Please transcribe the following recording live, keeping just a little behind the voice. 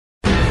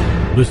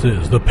This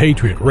is the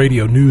Patriot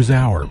Radio News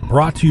Hour,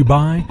 brought to you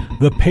by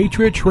the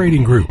Patriot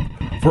Trading Group.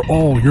 For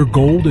all your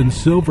gold and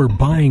silver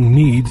buying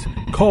needs,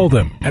 call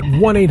them at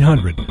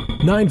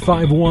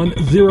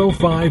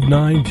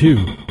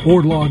 1-800-951-0592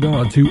 or log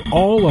on to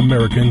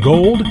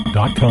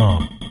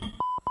allamericangold.com.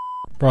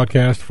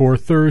 Broadcast for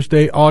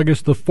Thursday,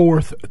 August the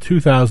 4th,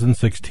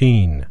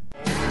 2016.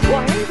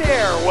 Well, hey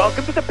there.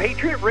 Welcome to the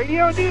Patriot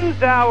Radio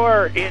News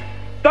Hour. It's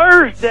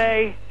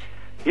Thursday.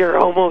 You're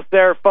almost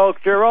there,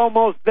 folks. You're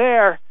almost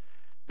there.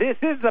 This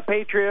is the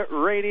Patriot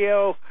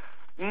Radio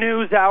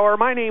News Hour.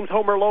 My name's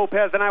Homer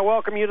Lopez, and I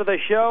welcome you to the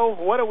show.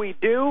 What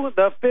do?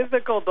 The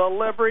physical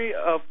delivery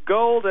of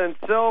gold and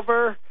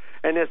silver,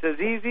 and it's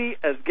as easy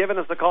as giving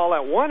us a call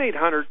at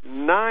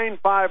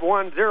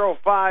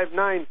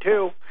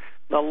 1-800-951-0592.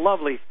 The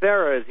lovely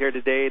Sarah is here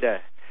today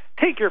to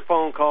take your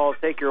phone calls,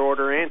 take your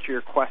order, answer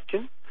your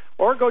question,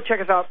 or go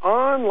check us out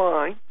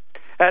online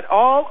at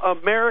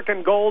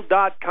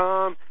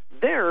allamericangold.com.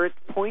 There, it's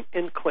point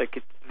and click.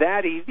 It's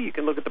that easy. You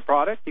can look at the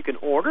product. You can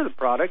order the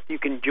product. You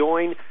can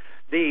join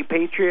the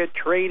Patriot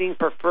Trading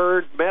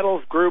Preferred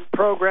Metals Group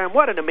program.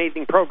 What an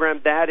amazing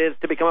program that is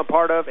to become a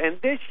part of.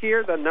 And this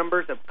year, the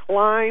numbers have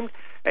climbed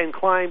and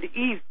climbed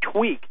each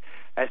week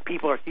as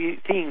people are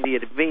seeing the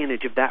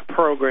advantage of that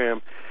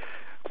program.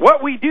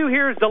 What we do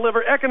here is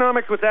deliver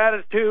economics with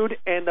attitude,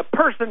 and the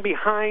person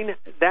behind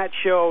that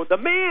show, the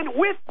man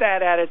with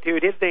that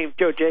attitude, his name's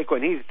Joe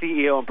Jaquin. He's the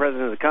CEO and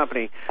president of the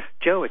company.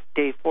 Joe, it's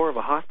day 4 of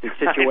a hostage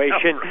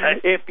situation. I know,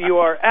 right? If you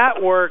are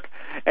at work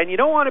and you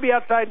don't want to be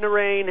outside in the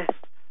rain,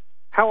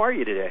 how are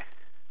you today?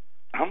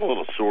 I'm a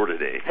little sore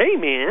today. Hey,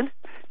 man,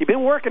 you've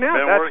been working out.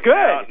 That's working good.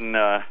 Out and,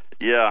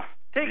 yeah.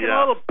 Taking a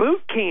little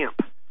boot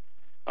camp.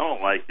 I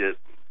don't like it.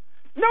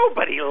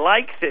 Nobody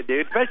likes it,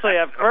 dude, especially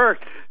at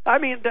first. I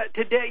mean,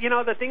 today,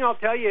 the thing I'll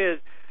tell you is,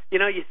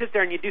 you sit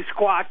there and you do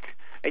squats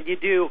and you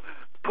do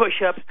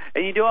push-ups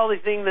and you do all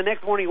these things. The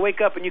next morning you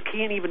wake up and you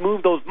can't even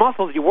move those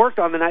muscles you worked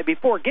on the night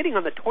before. Getting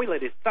on the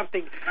toilet is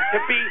something to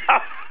be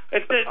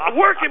it's a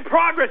work in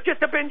progress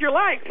just to bend your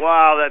legs.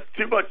 Wow, that's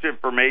too much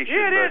information.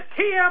 It is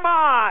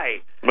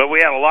TMI. But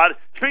we had a lot.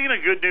 Speaking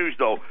of good news,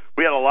 though,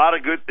 we had a lot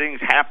of good things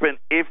happen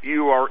if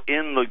you are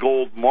in the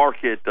gold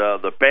market.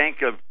 The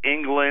Bank of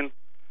England,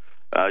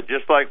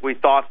 just like we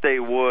thought they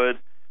would,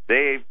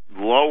 they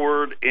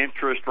lowered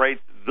interest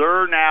rates.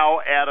 They're now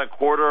at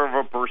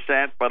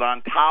 0.25%, but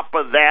on top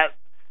of that,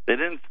 they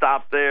didn't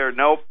stop there.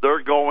 Nope,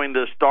 they're going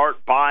to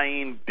start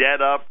buying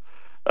debt up,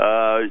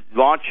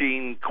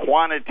 launching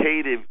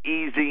quantitative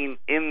easing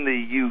in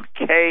the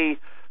UK.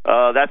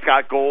 That's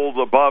got gold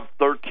above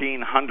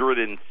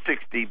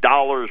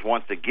 $1,360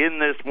 once again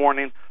this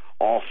morning.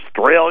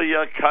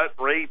 Australia cut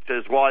rates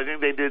as well. I think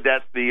they did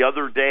that the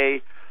other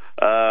day,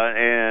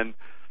 and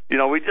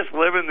we just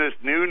live in this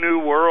new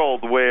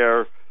world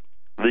where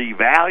the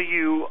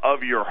value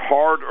of your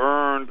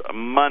hard-earned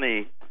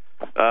money,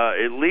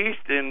 at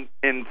least in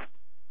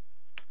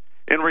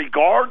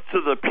regards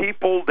to the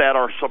people that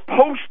are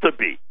supposed to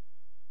be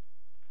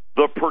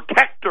the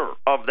protector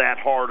of that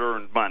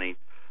hard-earned money,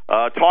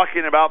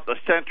 talking about the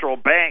central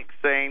bank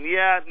saying,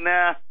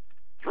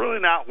 it's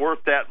really not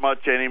worth that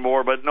much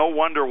anymore, but no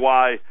wonder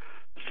why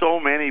so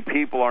many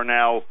people are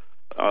now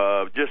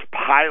just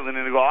piling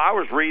in. I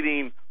was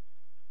reading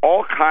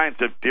all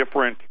kinds of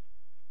different,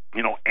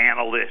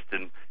 analysts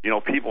and,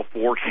 people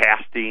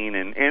forecasting,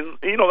 and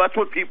that's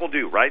what people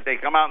do, right? They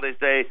come out and they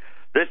say,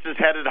 this is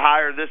headed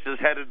higher, this is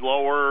headed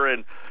lower,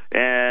 and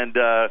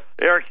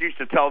Eric used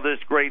to tell this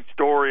great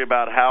story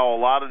about how a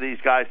lot of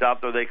these guys out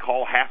there, they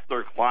call half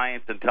their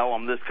clients and tell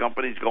them this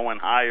company's going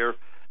higher,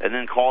 and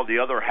then call the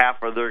other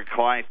half of their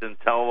clients and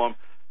tell them,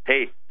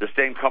 hey, the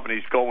same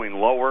company's going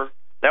lower.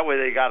 That way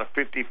they got a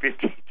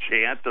 50-50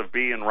 chance of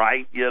being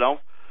right,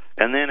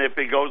 And then if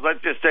it goes,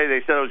 let's just say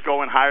they said it was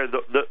going higher,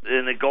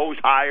 and it goes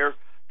higher,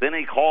 then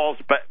he calls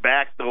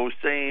back those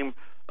same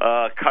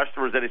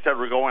customers that he said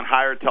were going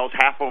higher, tells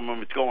half of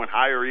them it's going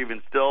higher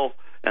even still,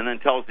 and then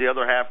tells the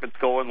other half it's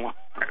going lower.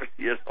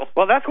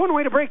 Well, that's one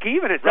way to break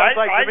even, it sounds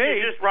like to me.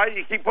 You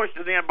keep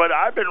pushing the end. But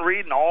I've been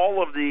reading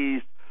all of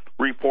these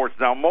reports.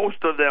 Now,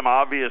 most of them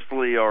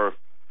obviously are,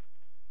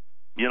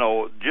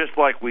 just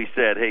like we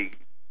said, hey,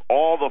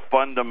 all the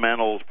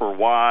fundamentals for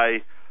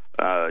why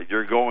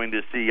you're going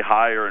to see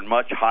higher and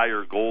much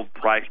higher gold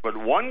price. But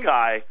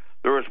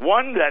there was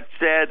one that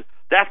said,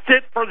 that's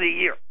it for the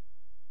year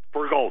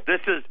for gold.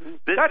 That's it.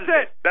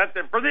 That's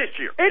it for this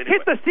year. It's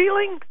hit the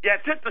ceiling? Yeah,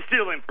 it's hit the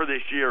ceiling for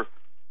this year.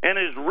 And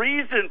his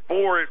reason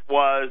for it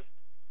was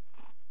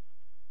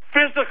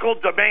physical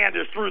demand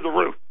is through the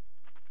roof.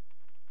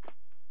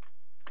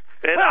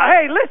 And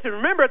hey, listen,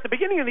 remember at the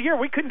beginning of the year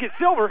we couldn't get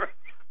silver.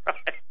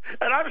 Right.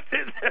 And I'm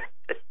sitting there,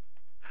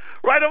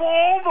 right, of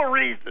all the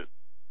reasons.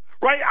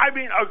 Right, I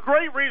mean, a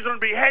great reason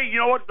would be, hey,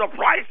 you know what, the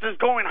price is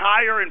going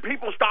higher and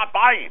people stop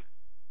buying.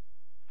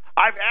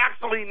 I've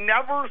actually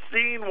never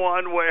seen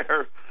one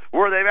where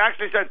they've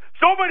actually said,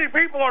 so many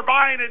people are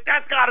buying it,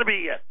 that's got to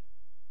be it.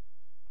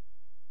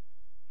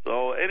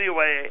 So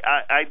anyway,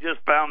 I just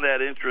found that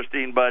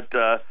interesting. But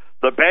the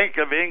Bank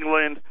of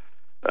England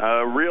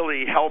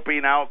really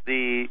helping out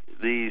the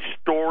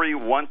story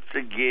once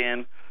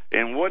again.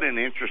 And what an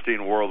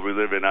interesting world we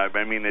live in. I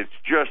mean, it's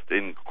just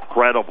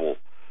incredible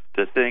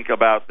to think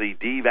about the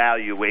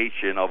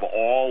devaluation of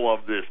all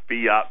of this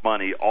fiat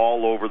money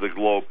all over the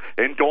globe.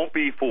 And don't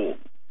be fooled.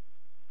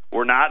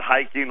 We're not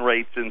hiking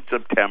rates in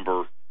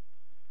September.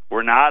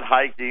 We're not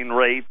hiking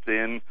rates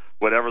in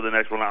whatever the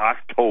next one,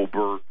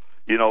 October,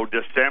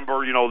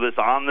 December, this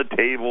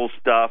on-the-table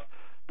stuff.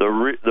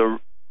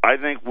 I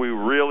think we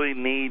really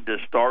need to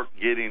start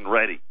getting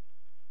ready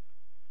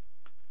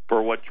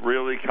for what's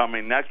really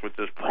coming next, which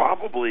is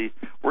probably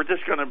we're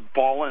just going to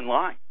fall in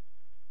line,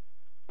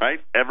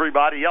 right?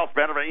 Everybody else,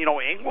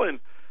 England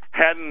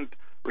hadn't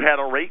had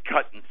a rate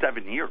cut in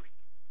 7 years.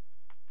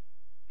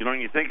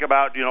 And you think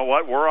about,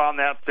 we're on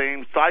that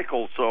same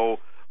cycle. So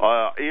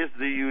is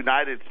the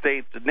United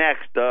States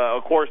next?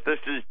 Of course, this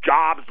is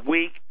Jobs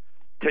Week.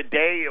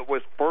 Today it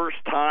was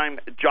first-time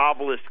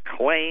jobless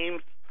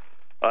claims,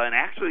 and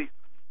actually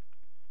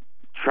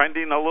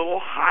trending a little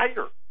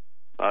higher.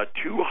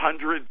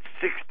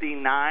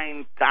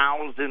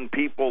 269,000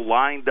 people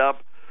lined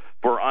up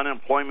for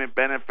unemployment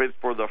benefits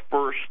for the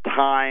first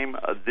time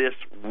this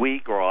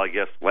week, or I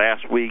guess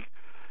last week,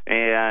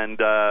 and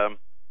that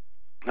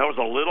was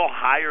a little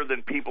higher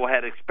than people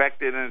had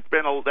expected, and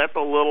that's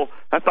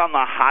on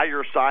the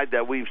higher side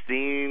that we've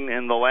seen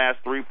in the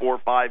last 3, 4,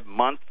 5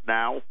 months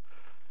now.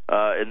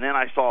 And then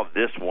I saw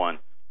this one.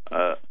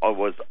 It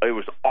was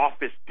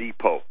Office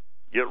Depot.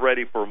 Get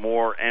ready for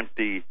more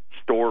empty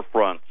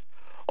storefronts.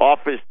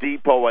 Office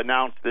Depot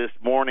announced this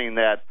morning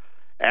that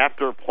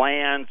after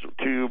plans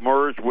to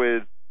merge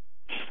with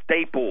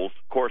Staples,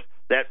 of course,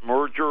 that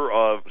merger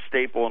of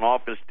Staple and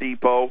Office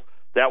Depot,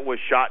 that was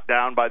shot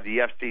down by the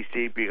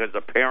FCC because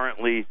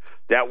apparently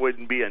that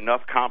wouldn't be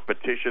enough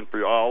competition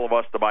for all of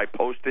us to buy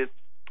Post-its.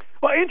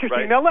 Well,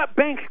 interesting. Right. Now let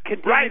banks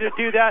continue to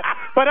do that.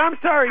 But I'm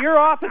sorry, your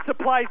office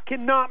supplies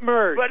cannot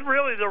merge. But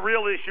really, the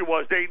real issue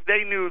was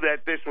they knew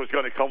that this was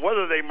going to come.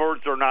 Whether they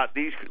merged or not,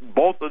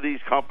 both of these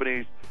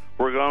companies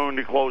were going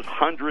to close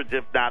hundreds,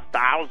 if not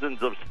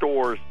thousands, of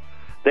stores.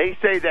 They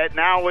say that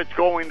now it's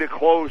going to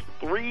close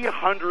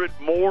 300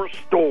 more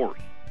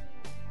stores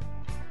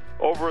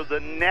over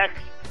the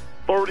next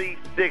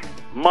 36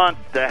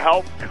 months to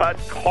help cut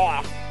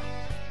costs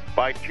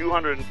by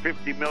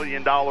 $250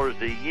 million a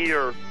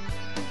year.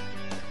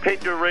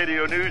 Patriot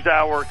Radio News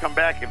Hour. Come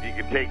back if you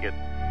can take it.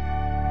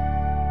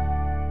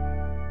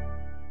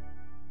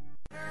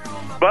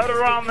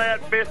 Butter on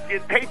that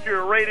biscuit.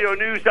 Patriot Radio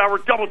News Hour.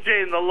 Double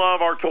J in the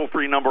love. Our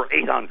toll-free number,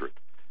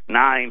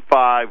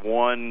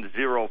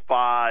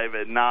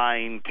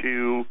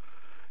 800-951-0592.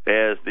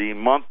 As the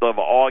month of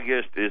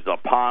August is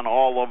upon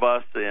all of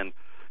us. And,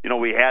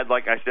 we had,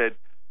 like I said,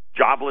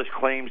 jobless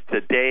claims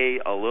today,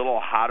 a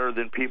little hotter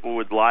than people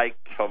would like.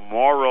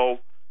 Tomorrow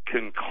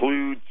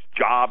concludes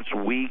Jobs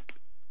Week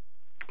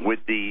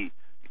with the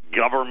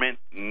government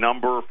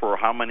number for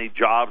how many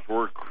jobs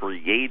were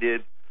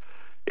created.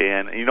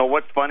 And,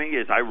 what's funny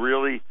is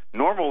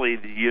normally,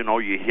 you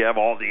have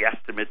all the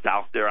estimates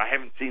out there. I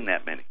haven't seen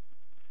that many.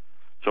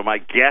 So my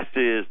guess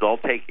is they'll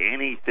take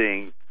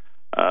anything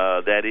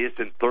that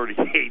isn't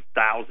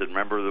 38,000.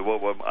 Remember,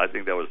 I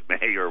think that was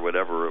May or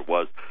whatever it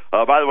was.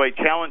 By the way,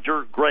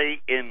 Challenger, Gray,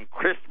 and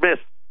Christmas,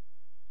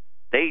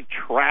 they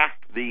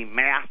track the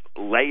mass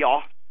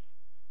layoffs.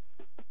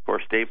 Of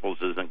course, Staples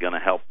isn't going to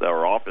help,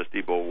 or Office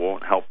Depot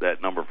won't help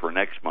that number for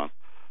next month.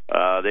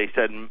 They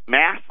said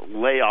mass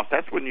layoffs,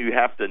 that's when you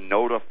have to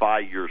notify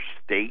your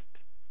state.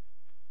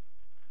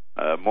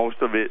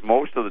 Most of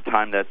the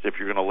time, that's if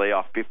you're going to lay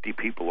off 50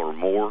 people or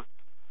more.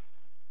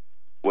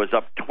 Was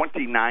up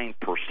 29%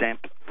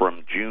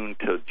 from June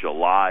to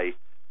July,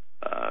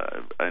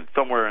 and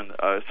somewhere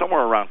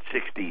around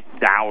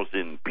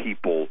 60,000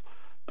 people.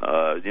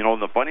 And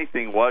the funny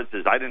thing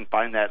is I didn't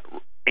find that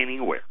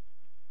anywhere.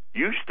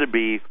 Used to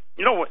be,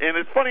 and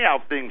it's funny how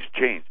things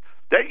change.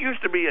 That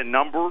used to be a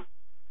number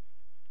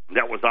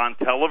that was on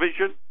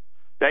television.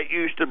 That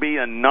used to be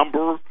a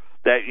number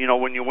that,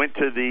 when you went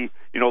to the,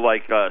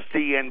 like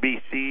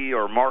CNBC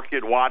or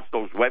Market Watch,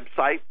 those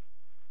websites,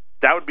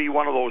 that would be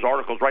one of those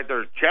articles right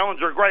there.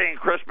 Challenger, Gray, and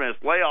Christmas,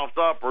 layoffs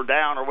up or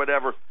down or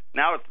whatever.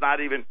 Now it's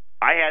not even,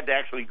 I had to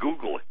actually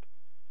Google it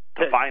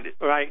to find it.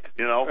 Right.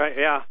 Right,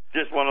 yeah.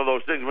 Just one of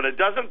those things. When it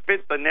doesn't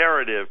fit the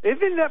narrative.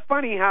 Isn't that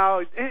funny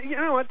how,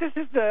 this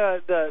is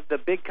the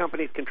big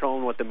companies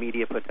controlling what the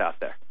media puts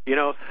out there. You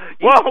get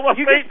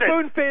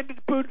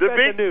spoon-fed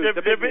the news.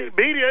 The big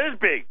media is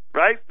big,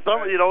 right?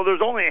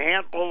 There's only a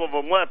handful of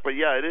them left, but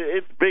yeah,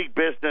 it's big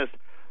business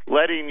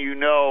letting you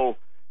know.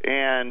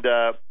 And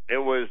it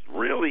was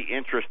really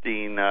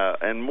interesting,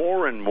 and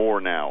more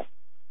now,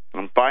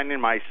 I'm finding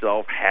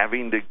myself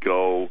having to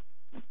go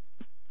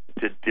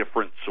to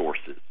different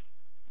sources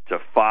to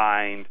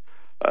find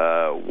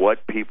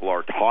what people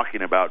are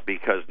talking about,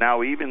 because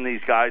now even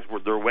these guys,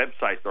 their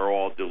websites are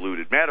all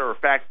diluted. Matter of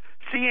fact,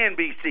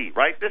 CNBC,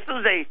 right? This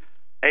is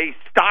a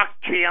stock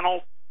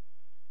channel.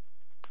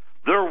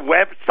 Their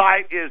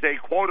website is a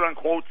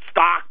quote-unquote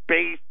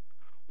stock-based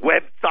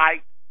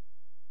website.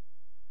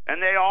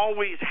 and they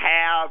always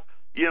have,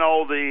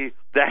 the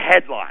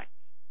headline,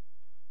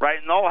 right?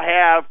 And they'll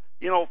have,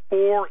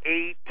 4,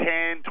 8,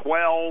 10,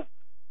 12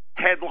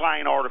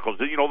 headline articles.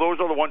 Those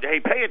are the ones, hey,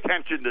 pay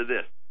attention to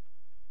this.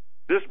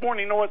 This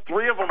morning,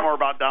 3 of them are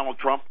about Donald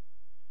Trump.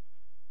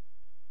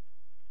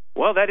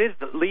 Well, that is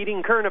the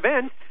leading current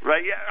events.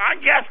 Right, yeah, I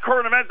guess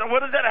current events.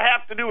 What does that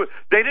have to do with?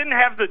 They didn't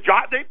have the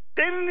job. They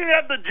didn't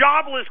have the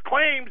jobless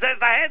claims as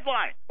the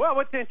headline. Well,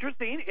 what's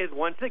interesting is,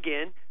 once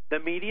again, the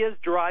media is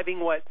driving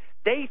what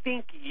they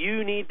think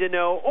you need to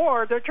know,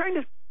 or they're trying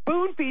to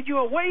spoon feed you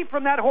away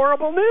from that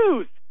horrible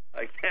news.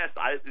 I guess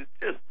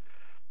it's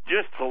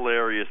just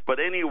hilarious. But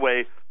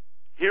anyway,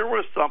 here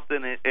was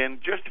something,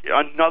 and just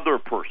another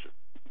person.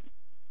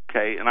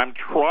 Okay, and I'm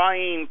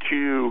trying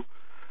to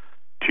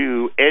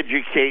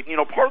educate.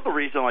 Part of the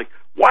reason,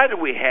 why do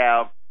we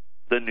have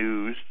the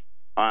news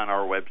on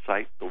our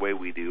website the way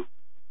we do?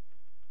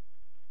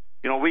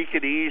 We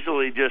could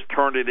easily just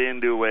turn it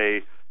into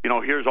a,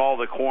 here's all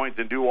the coins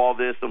and do all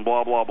this and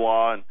blah, blah,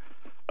 blah. And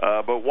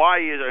but why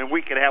is it, and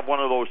we could have one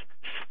of those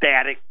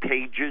static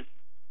pages,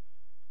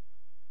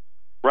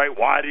 right?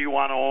 Why do you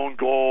want to own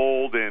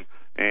gold and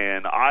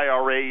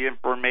IRA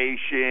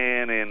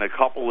information and a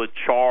couple of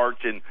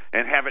charts and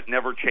have it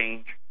never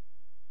change,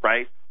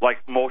 right? Like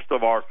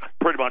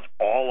pretty much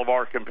all of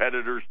our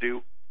competitors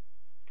do.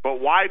 But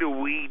why do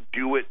we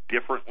do it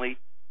differently?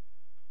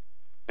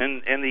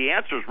 And the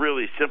answer is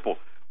really simple.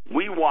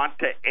 We want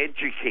to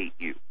educate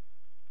you,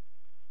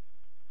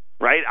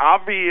 right?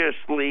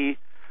 Obviously,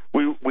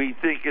 we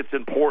think it's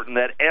important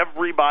that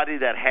everybody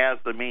that has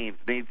the means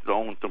needs to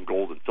own some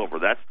gold and silver.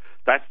 That's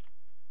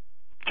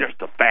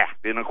just a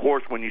fact. And, of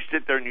course, when you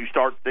sit there and you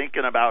start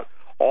thinking about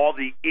all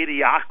the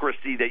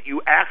idiocracy that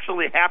you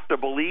actually have to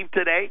believe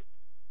today,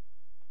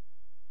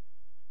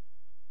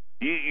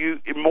 you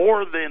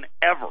more than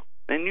ever,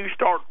 and you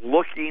start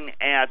looking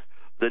at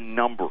the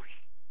numbers.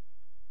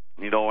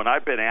 And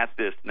I've been at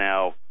this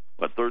now,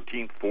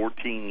 13,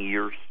 14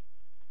 years.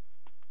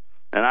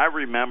 And I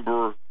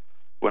remember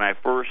when I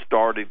first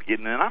started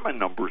getting, and I'm a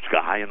numbers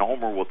guy, and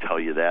Homer will tell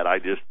you that. I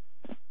just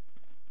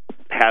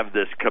have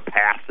this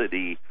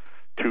capacity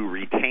to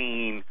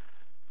retain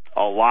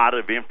a lot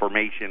of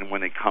information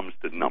when it comes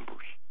to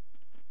numbers.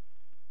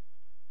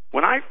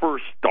 When I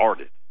first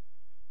started,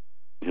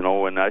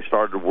 when I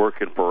started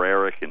working for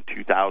Eric in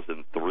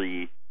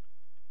 2003,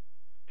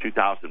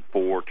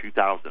 2004,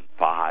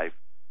 2005,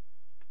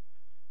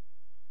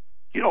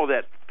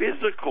 that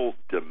physical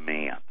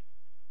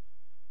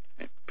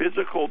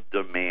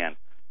demand,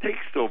 take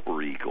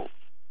Silver Eagles,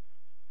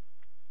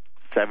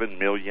 7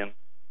 million,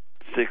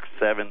 6,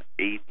 7,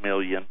 8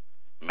 million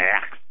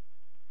max.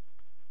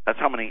 That's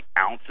how many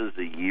ounces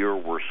a year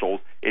were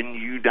sold in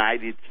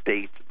United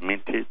States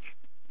mintage.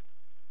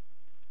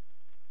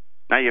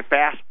 Now you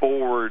fast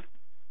forward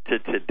to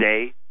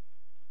today,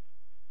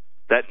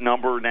 that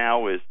number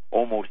now is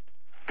almost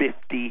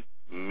 50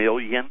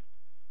 million.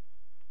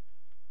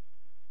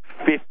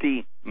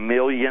 50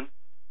 million.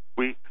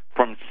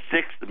 From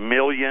 6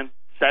 million,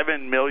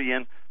 7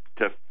 million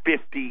to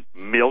 50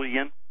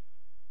 million.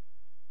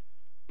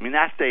 I mean,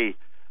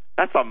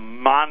 that's a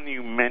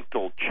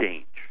monumental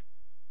change.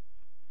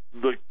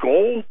 The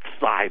gold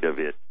side of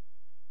it,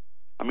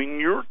 I mean,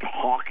 you're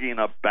talking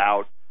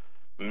about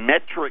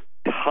metric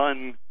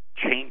ton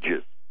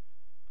changes.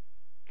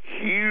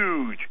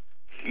 Huge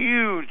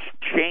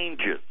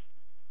changes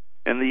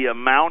in the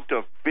amount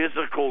of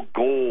physical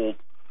gold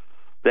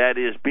that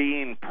is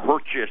being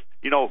purchased.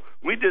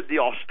 We did the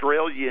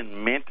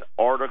Australian Mint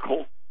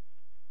article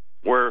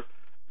where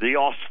the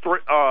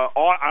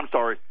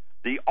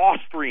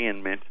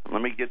Austrian Mint,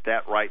 let me get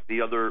that right.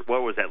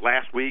 What was that,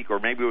 last week, or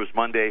maybe it was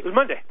Monday? It was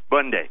Monday.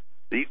 Monday.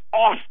 The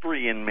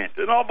Austrian Mint.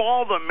 And of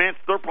all the mints,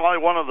 they're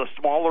probably one of the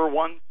smaller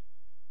ones.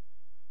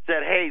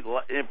 Said, hey,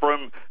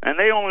 and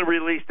they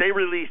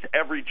release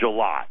every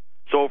July.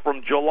 So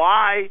from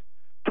July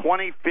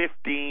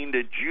 2015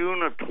 to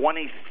June of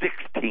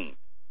 2016,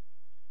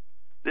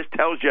 this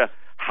tells you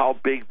how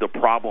big the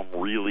problem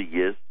really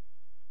is.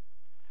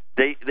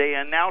 They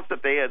announced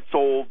that they had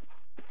sold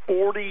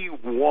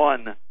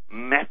 41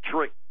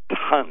 metric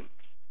tons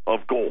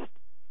of gold.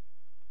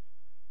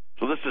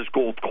 So this is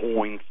gold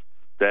coins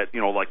that,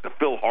 like the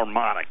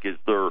Philharmonic is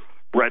their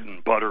bread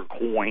and butter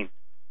coin.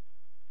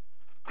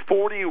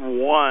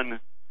 41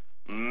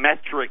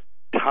 metric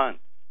tons.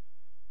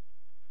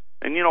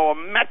 And, a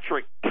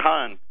metric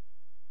ton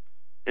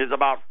is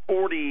about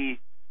 $45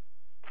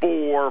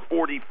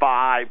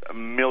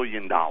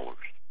 million.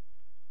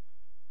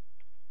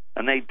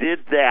 And they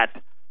did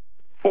that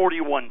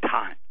 41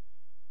 times.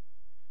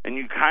 And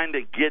you kind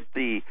of get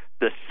the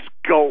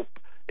scope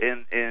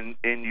and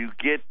you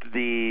get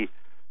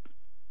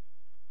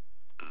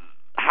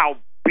how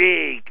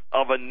big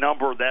of a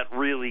number that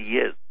really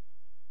is.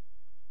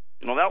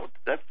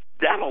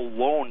 That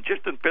alone,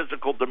 just in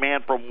physical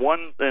demand from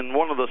one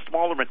of the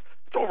smaller men,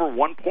 it's over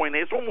 1.8.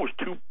 It's almost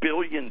 $2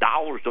 billion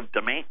of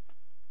demand.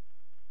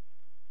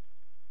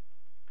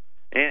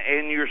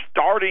 And you're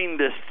starting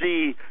to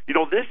see,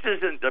 this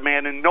isn't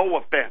demand, and no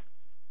offense.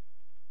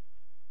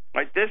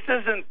 Right? This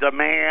isn't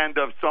demand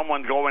of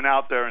someone going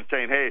out there and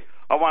saying, "Hey,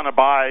 I want to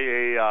buy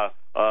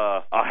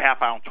a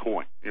half-ounce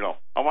coin."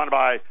 I want to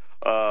buy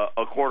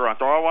a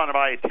quarter-ounce, or I want to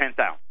buy a 10th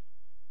ounce.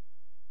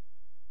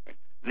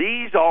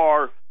 These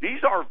are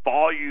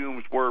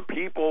volumes where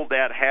people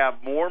that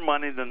have more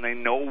money than they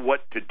know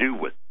what to do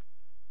with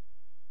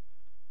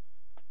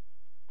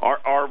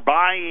are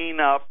buying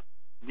up,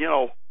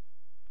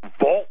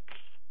 vaults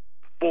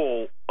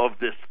full of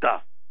this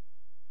stuff.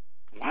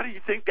 Why do you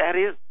think that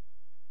is?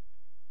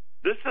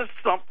 This is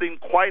something,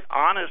 quite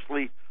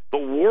honestly, the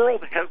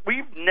world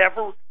we've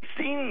never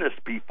seen this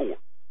before.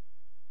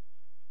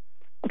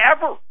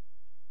 Ever.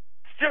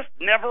 It's just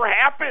never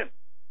happened.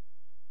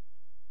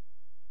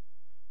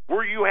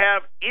 Where you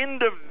have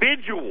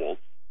individuals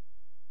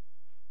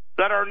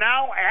that are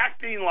now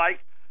acting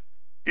like,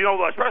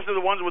 especially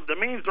the ones with the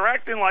means, they're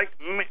acting like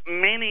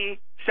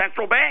mini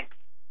central banks.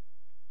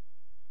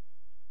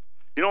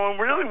 And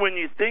really when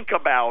you think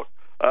about,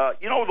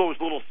 those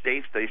little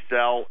safes they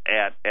sell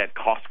at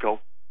Costco?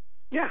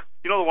 Yeah.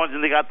 The ones that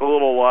they got the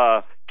little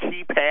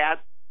keypad,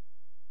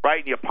 right?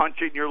 And you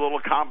punch in your little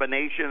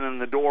combination and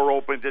the door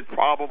opens. It's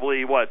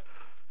probably,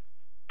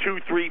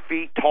 2-3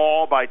 feet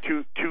tall by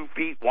 2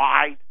 feet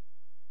wide.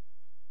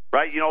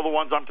 Right, the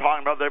ones I'm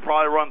talking about, they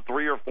probably run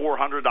 $300 or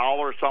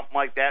 $400, something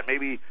like that.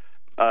 Maybe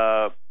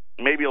a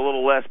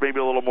little less, maybe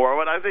a little more.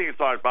 But I think it's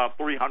about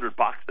 $300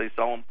 they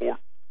sell them for.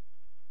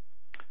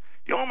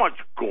 You know how much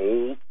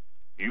gold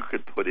you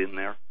could put in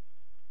there?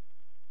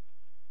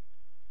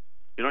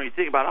 You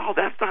think about,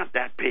 that's not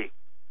that big,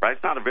 right?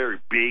 It's not a very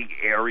big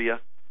area.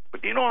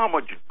 But do you know how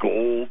much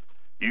gold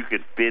you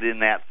could fit in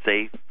that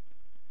safe?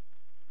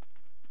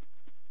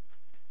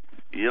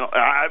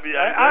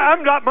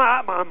 I'm not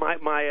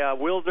my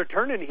wheels are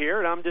turning here,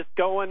 and I'm just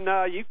going.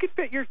 You could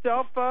fit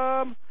yourself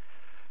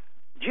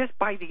just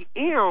by the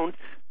ounce.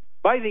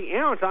 By the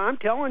ounce, I'm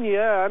telling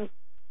you,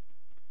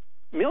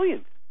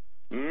 millions.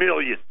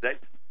 Millions.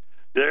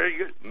 There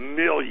you go,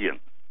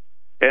 millions.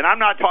 And I'm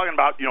not talking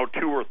about 2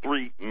 or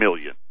 3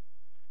 million.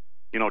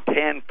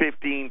 10,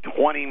 15,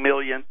 20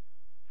 million.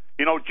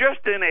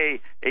 Just in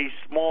a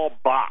small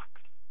box.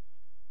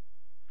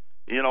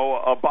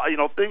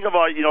 Think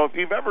about, if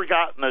you've ever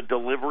gotten a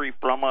delivery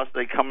from us,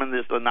 they come in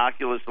this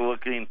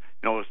innocuous-looking,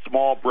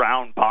 small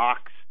brown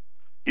box.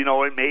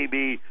 It may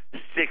be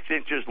 6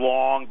 inches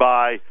long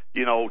by,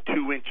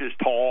 2 inches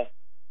tall,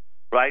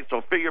 right?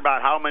 So figure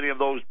about how many of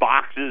those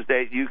boxes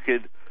that you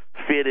could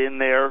fit in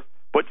there.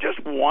 But just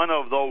one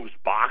of those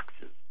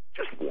boxes,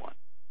 just one.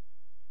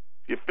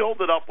 If you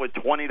filled it up with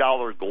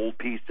 $20 gold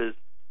pieces,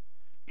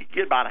 you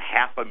get about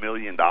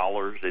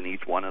 $500,000 in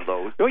each one of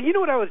those. Well,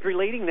 what I was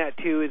relating that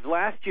to is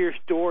last year's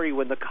story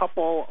when the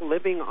couple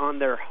living on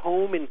their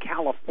home in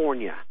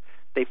California,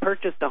 they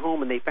purchased a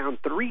home and they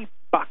found 3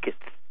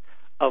 buckets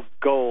of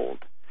gold.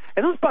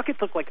 And those buckets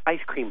look like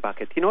ice cream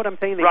buckets. You know what I'm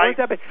saying? Right.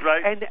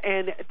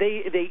 And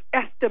they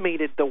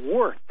estimated the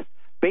worth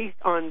based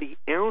on the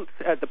ounce,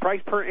 the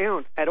price per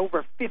ounce, at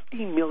over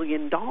 $50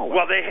 million.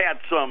 Well, they had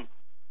some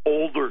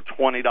older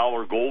 $20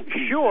 gold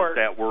pieces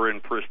that were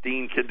in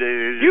pristine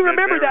condition. You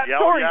remember that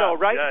story, though,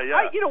 right?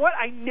 Yeah. You know what?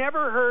 I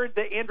never heard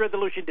the end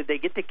resolution. Did they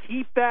get to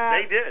keep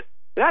that? They did.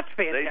 That's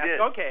fantastic. They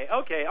did. Okay,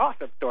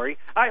 awesome story.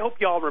 I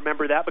hope you all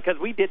remember that because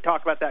we did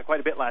talk about that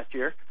quite a bit last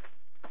year.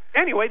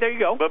 Anyway, there you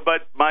go. But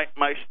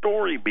my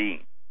story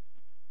being,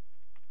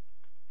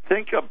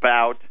 think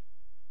about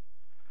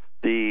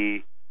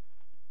the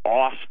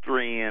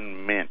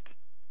Austrian mint.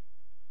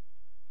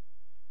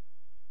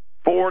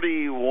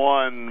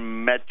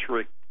 41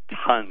 metric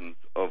tons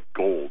of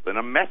gold. And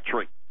a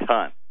metric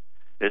ton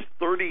is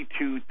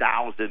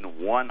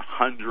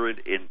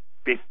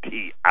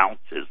 32,150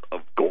 ounces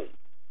of gold.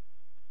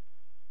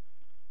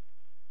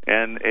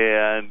 And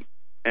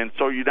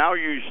so you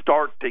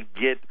start to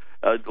get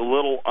a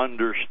little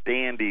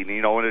understanding,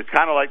 and it's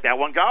kind of like that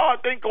one guy, I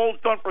think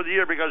gold's done for the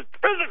year because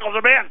physical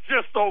demand's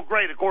just so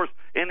great. Of course,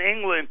 in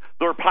England,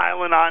 they're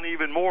piling on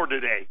even more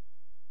today.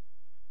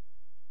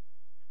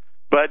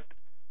 But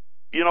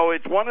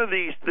it's one of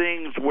these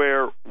things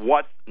where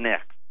what's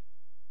next?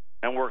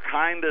 And we're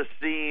kind of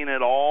seeing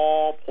it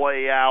all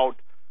play out,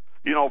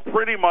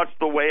 pretty much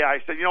the way I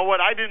said,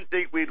 I didn't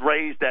think we'd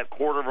raise that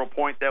 1/4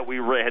 point that we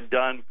had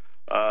done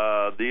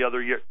the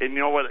other year. And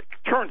it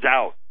turns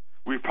out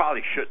we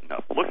probably shouldn't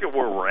have. Look at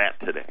where we're at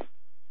today.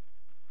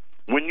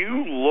 When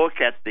you look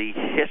at the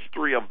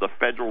history of the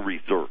Federal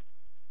Reserve,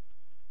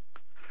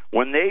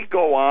 when they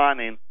go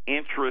on an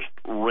interest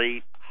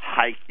rate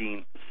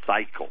hiking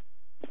cycle,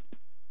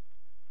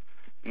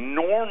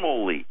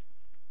 normally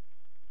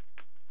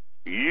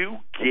you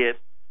get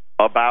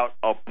about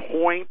a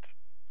point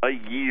a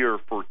year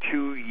for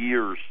 2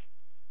 years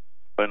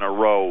in a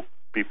row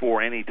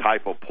before any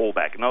type of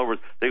pullback. In other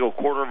words, they go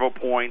 1/4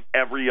 point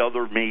every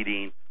other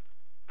meeting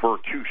for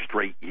 2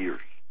 straight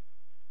years.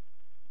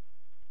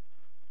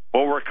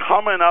 Well, we're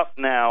coming up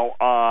now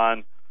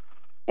on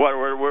what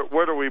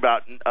are we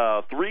about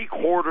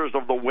 3/4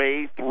 of the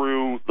way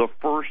through the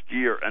first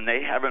year, and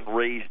they haven't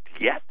raised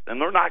yet,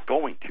 and they're not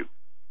going to.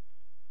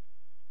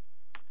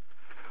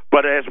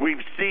 But as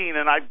we've seen,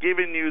 and I've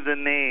given you the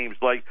names,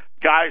 like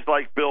guys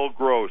like Bill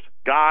Gross,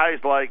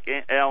 guys like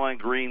Alan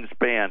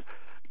Greenspan,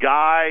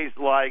 guys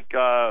like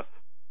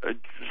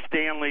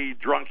Stanley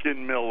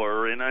Drunken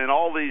Miller, and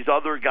all these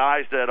other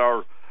guys that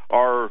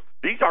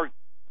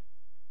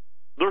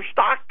they're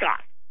stock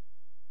guys.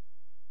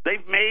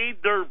 They've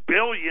made their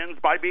billions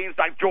by being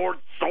like George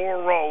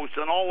Soros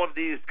and all of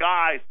these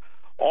guys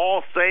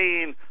all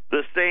saying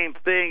the same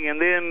thing. And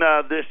then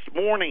this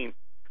morning,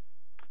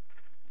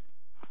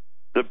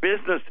 the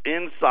Business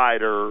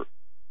Insider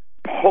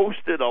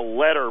posted a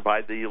letter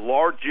by the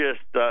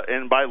largest,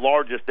 and by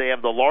largest, they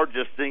have the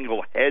largest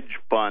single hedge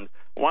fund.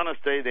 I want to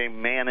say they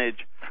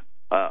manage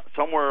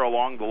somewhere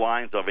along the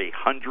lines of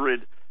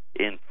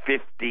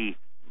 $150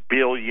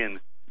 billion.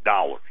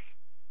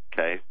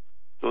 Okay?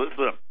 So this is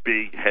a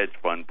big hedge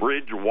fund.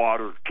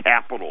 Bridgewater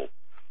Capital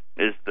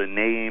is the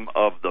name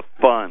of the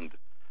fund.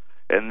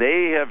 And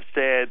they have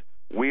said,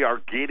 we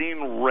are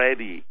getting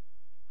ready,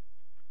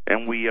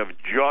 and we have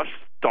just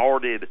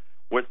started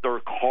what they're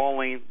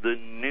calling the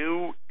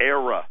new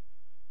era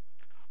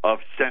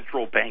of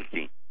central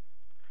banking.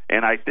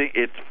 And I think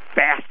it's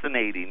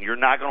fascinating.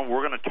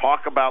 We're going to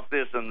talk about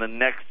this in the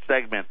next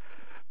segment.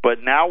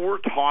 But now we're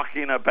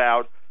talking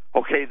about,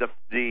 okay,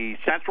 the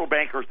central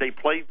bankers, they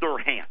played their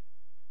hand.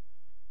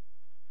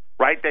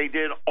 Right? They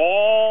did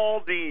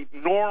all the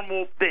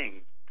normal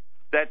things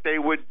that they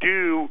would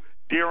do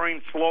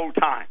during slow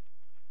times.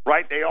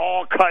 Right? They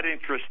all cut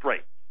interest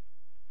rates.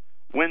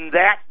 When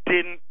that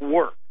didn't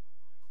work,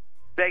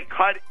 they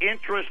cut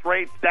interest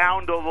rates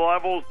down to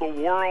levels the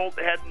world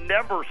had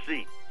never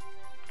seen.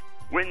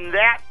 When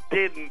that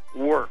didn't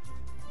work,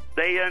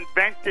 they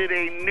invented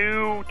a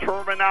new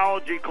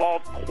terminology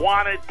called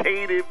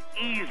quantitative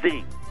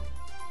easing.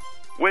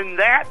 When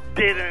that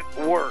didn't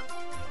work,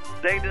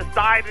 they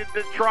decided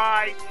to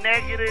try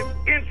negative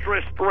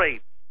interest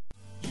rates.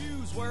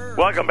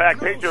 Welcome back,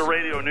 Patriot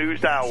Radio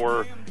News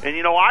Hour.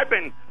 And, I've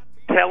been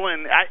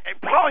telling,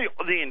 probably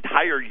the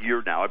entire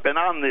year now, I've been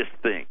on this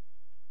thing.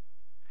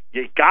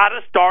 You got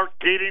to start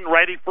getting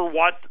ready for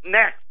what's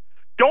next.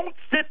 Don't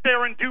sit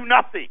there and do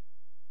nothing.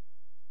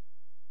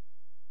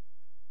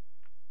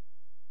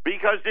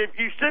 Because if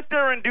you sit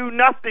there and do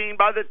nothing,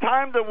 by the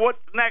time that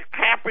what's next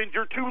happens,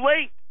 you're too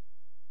late.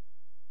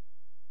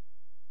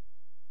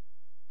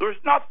 There's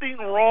nothing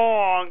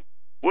wrong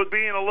with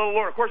being a little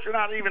lower. Of course, you're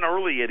not even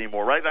early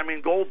anymore, right? I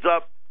mean, gold's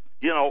up,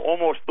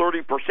 almost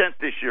 30%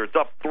 this year. It's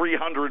up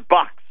 $300.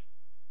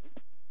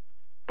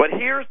 But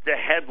here's the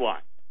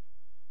headline.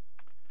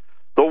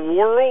 The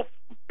world's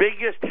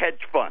biggest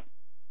hedge fund,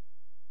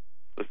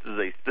 this is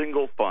a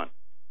single fund,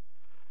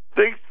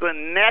 thinks the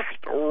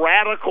next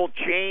radical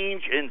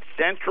change in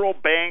central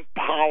bank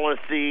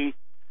policy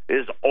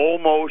is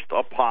almost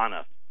upon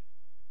us.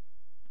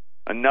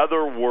 In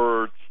other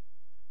words,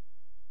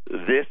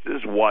 this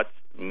is what's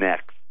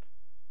next.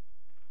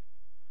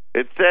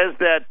 It says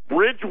that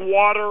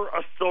Bridgewater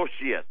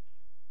Associates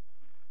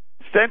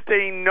sent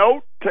a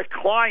note to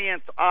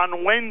clients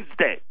on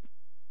Wednesday.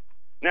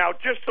 Now,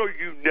 just so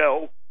you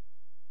know,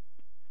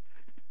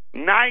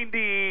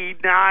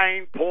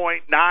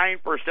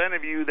 99.9%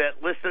 of you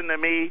that listen to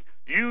me,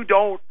 you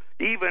don't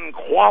even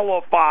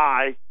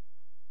qualify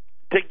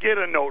to get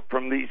a note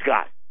from these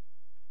guys.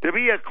 To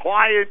be a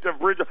client of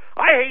Bridgewater,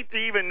 I hate to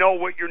even know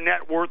what your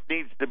net worth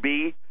needs to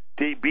be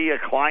a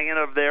client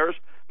of theirs.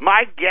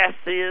 My guess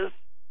is,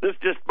 this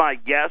is just my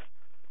guess,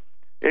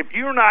 if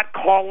you're not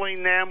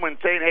calling them and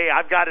saying, hey,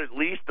 I've got at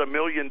least $1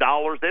 million,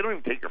 they don't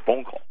even take your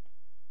phone call.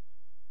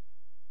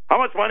 How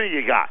much money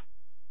you got?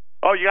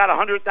 Oh, you got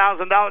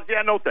 $100,000?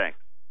 Yeah, no thanks.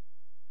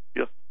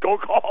 Go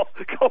call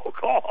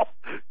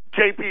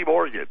J.P.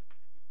 Morgan.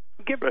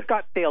 Give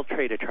Scottsdale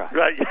Trade a try.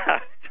 Right, yeah.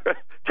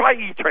 Try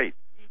E-Trade.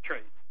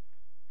 E-Trade.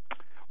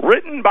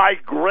 Written by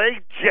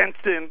Greg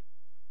Jensen,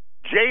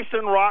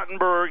 Jason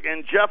Rottenberg,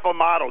 and Jeff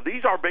Amato.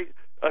 These are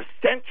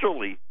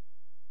essentially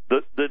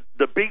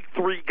the big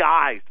three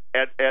guys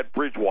at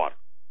Bridgewater.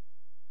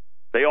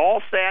 They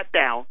all sat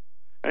down.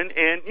 And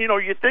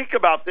you think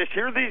about this.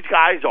 Here these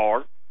guys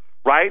are,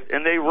 right?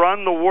 And they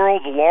run the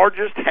world's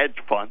largest hedge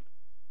fund.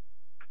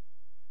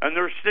 And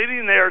they're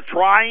sitting there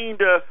trying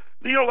to,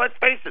 let's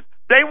face it,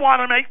 they want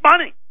to make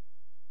money.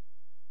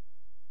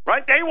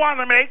 Right? They want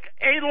to make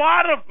a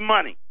lot of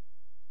money.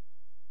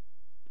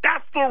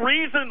 That's the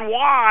reason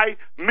why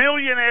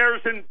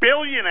millionaires and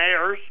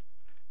billionaires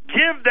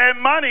give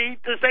them money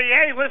to say,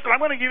 hey, listen, I'm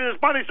going to give you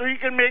this money so you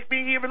can make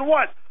me even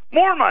what?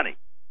 More money.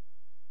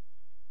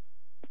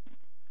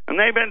 And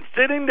they've been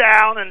sitting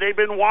down and they've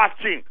been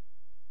watching.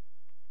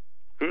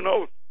 Who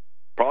knows?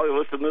 Probably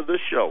listen to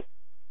this show.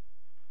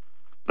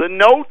 The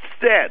note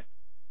said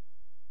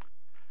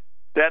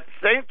that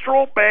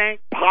central bank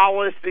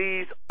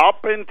policies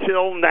up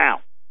until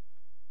now,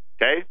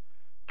 okay,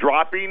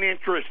 dropping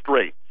interest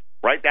rates,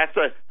 right? That's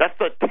the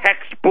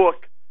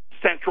textbook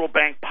central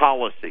bank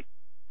policy,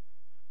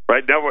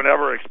 right? No one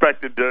ever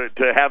expected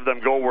to have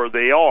them go where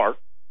they are,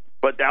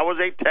 but that was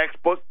a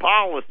textbook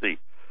policy.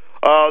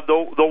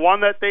 The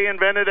one that they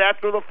invented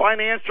after the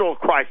financial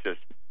crisis.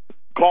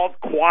 called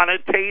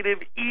quantitative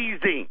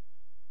easing.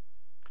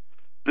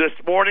 This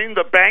morning,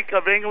 the Bank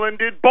of England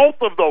did both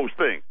of those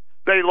things.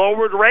 They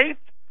lowered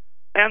rates,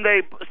 and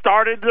they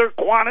started their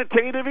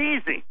quantitative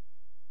easing.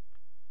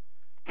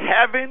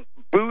 Haven't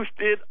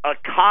boosted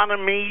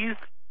economies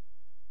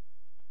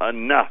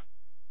enough,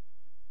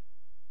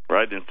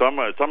 right? And some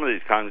of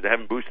these economies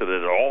haven't boosted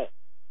it at all.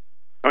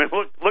 I mean,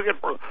 look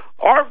at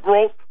our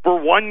growth for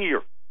 1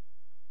 year,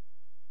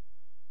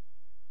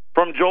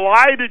 from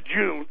July to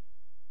June,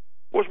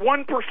 was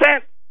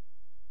 1%.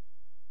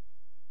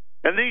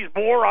 And these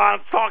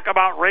morons talk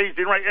about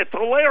raising rates. It's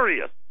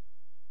hilarious.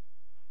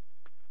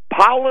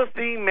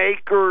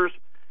 Policymakers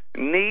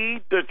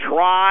need to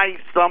try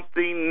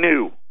something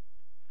new,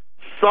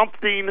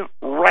 something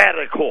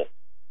radical.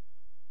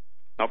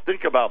 Now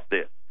think about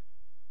this.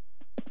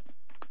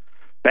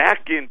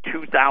 Back in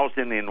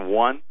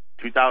 2001,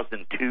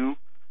 2002,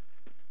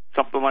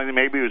 something like that,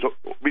 maybe it was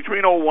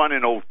between 01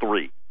 and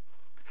 03,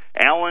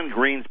 Alan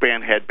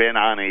Greenspan had been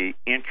on a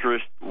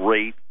interest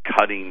rate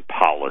cutting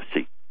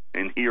policy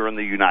here in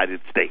the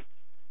United States.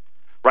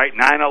 Right,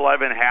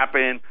 9/11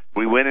 happened.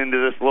 We went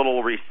into this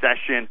little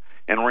recession.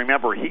 And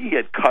remember, he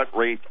had cut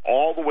rates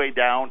all the way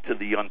down to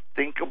the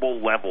unthinkable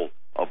level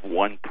of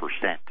 1%.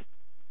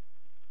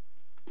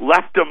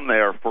 Left them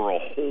there for a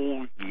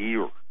whole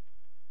year.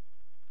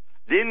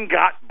 Then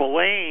got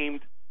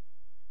blamed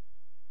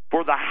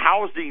for the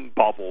housing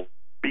bubble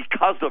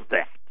because of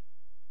that.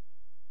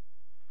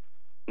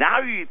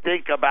 Now you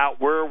think about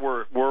where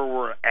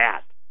we're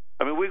at.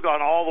 I mean, we've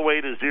gone all the way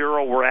to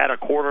zero. We're at a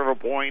quarter of a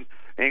point.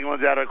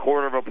 England's at a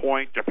quarter of a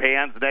point.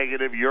 Japan's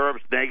negative.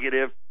 Europe's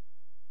negative.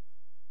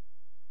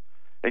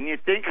 And you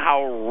think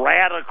how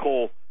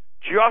radical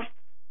just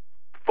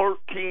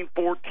 13,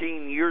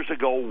 14 years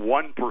ago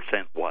 1%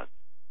 was.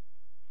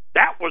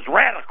 That was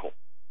radical.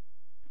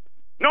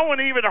 No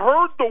one even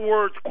heard the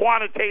words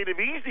quantitative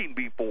easing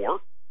before.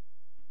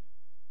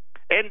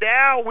 And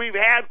now we've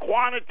had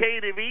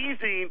quantitative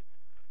easing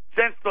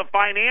since the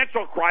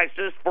financial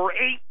crisis. For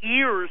 8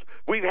 years,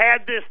 we've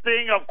had this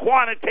thing of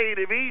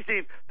quantitative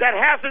easing that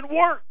hasn't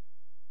worked.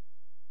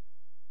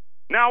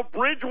 Now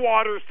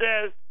Bridgewater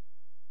says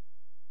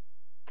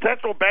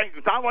central banks,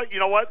 it's not like, you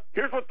know what,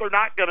 here's what they're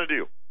not going to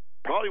do.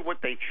 Probably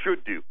what they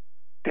should do.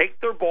 Take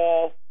their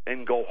ball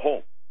and go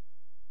home.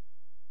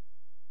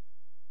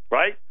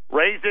 Right?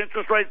 Raise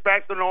interest rates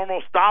back to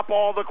normal, stop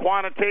all the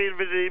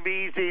quantitative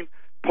easing,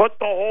 put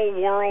the whole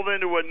world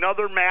into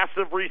another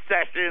massive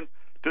recession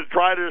to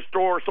try to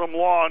restore some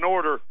law and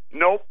order.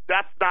 Nope,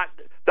 that's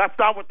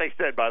not what they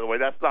said, by the way.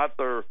 That's not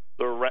the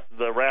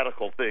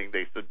radical thing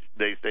they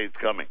say is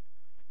coming.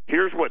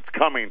 Here's what's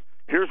coming.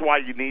 Here's why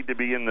you need to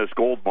be in this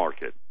gold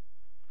market.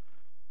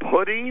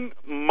 Putting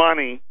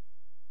money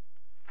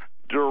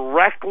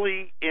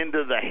directly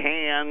into the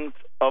hands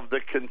of the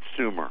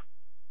consumer.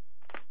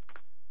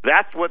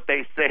 That's what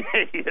they say.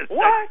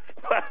 What?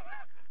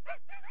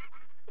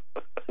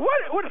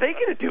 What are they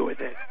going to do with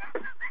it?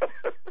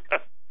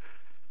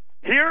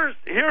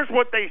 Here's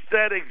what they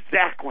said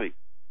exactly.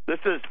 This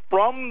is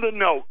from the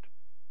note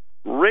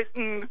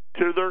written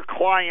to their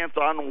clients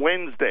on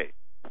Wednesday.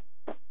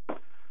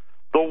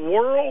 The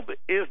world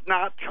is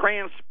not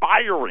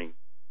transpiring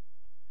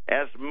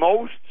as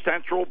most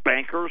central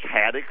bankers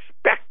had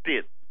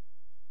expected.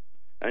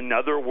 In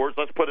other words,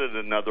 let's put it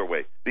another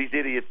way. These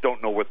idiots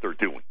don't know what they're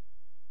doing.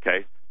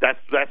 Okay? That's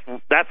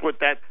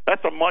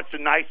a much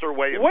nicer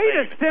way of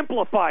saying to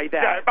simplify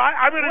that. Yeah,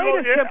 I'm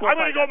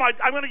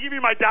going to give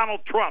you my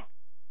Donald Trump.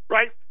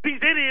 Right?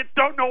 These idiots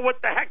don't know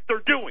what the heck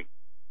they're doing.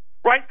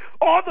 Right?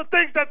 All the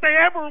things that they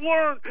ever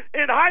learned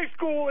in high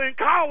school and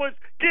college,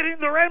 getting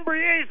their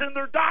MBAs and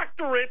their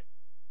doctorate,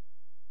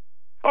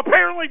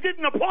 apparently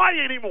didn't apply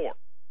anymore.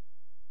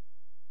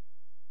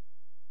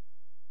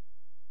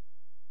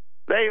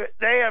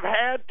 They have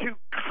had to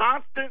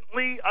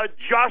constantly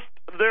adjust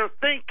their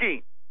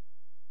thinking.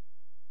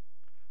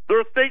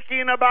 They're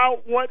thinking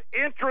about what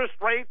interest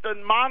rates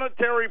and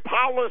monetary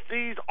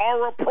policies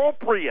are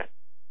appropriate.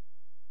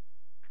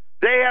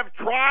 They have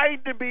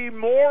tried to be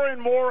more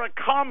and more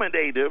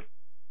accommodative.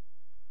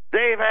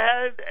 They've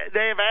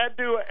had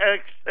to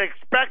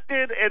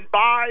expected and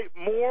buy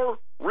more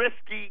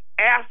risky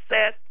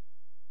assets.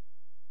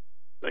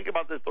 Think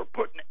about this. They're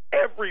putting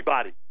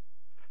everybody.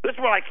 This is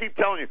what I keep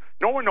telling you.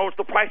 No one knows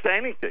the price of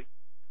anything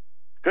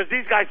because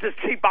these guys just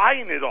keep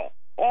buying it all.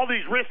 All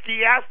these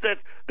risky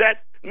assets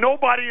that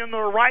nobody in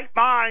their right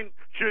mind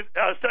should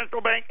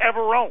central bank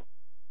ever own.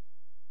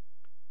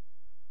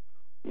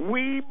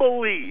 We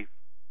believe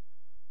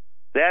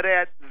that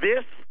at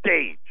this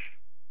stage,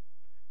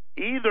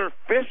 either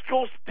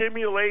fiscal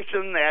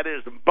stimulation that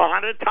is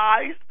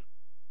monetized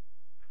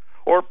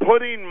or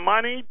putting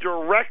money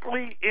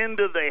directly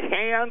into the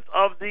hands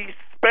of these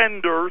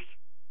spenders,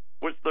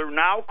 which they're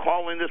now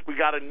calling this, we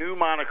got a new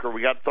moniker,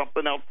 we got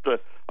something else,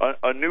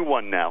 a new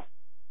one now.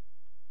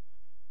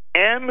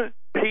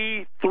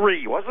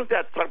 MP3. Wasn't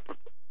that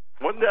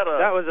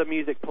that was a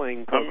music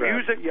playing program. A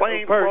music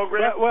playing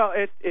program? Well,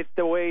 it's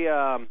the way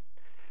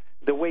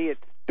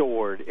it's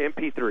stored,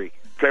 MP3.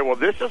 Okay, well,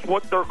 this is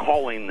what they're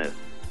calling this.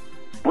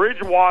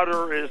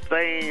 Bridgewater is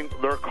saying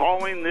they're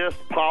calling this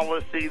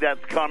policy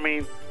that's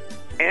coming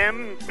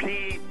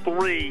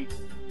MP3,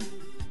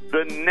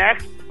 the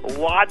next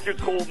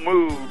logical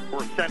move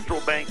for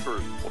central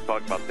bankers. We'll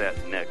talk about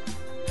that next.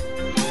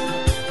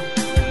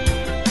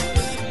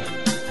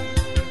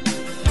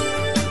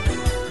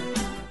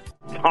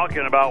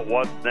 Talking about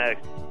what's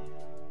next,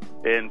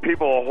 and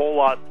people a whole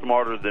lot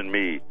smarter than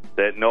me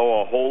that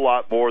know a whole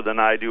lot more than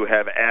I do,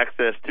 have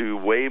access to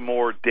way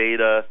more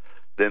data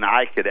than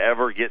I could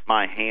ever get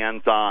my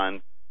hands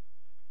on,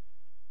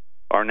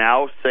 are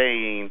now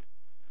saying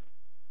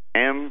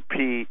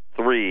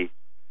MP3,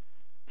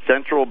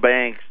 central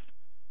banks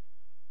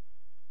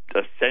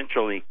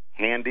essentially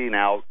handing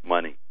out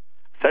money.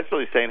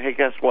 Essentially saying, hey,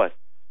 guess what?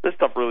 This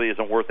stuff really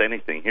isn't worth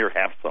anything. Here,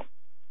 have some.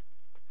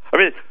 I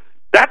mean,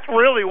 that's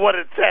really what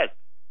it said.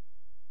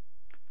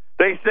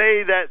 They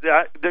say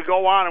that, to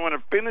go on, I'm going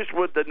to finish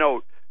with the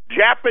note,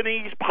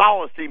 Japanese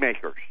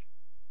policymakers,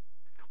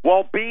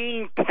 while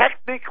being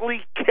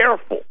technically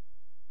careful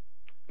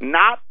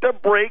not to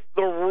break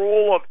the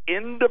rule of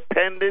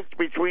independence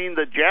between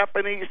the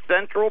Japanese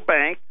central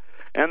bank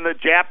and the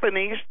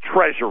Japanese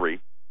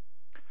treasury,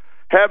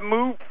 have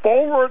moved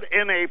forward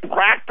in a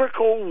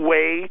practical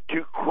way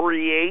to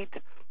create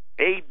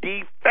a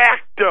de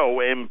facto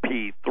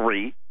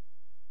MP3.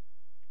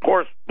 Of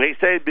course, they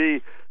say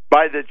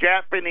by the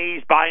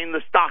Japanese buying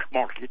the stock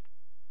market,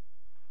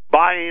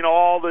 buying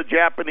all the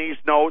Japanese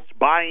notes,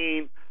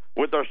 buying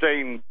what they're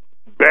saying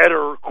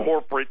better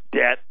corporate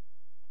debt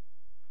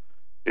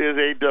is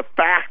a de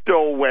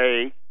facto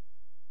way.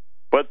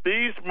 But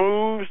these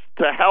moves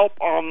to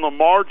help on the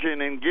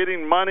margin and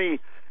getting money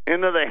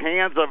into the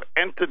hands of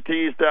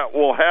entities that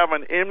will have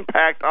an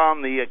impact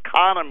on the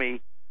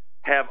economy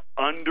have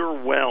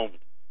underwhelmed.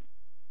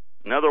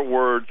 In other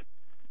words,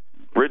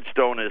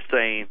 Bridgestone is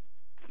saying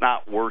it's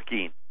not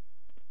working.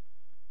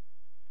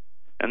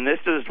 And this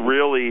is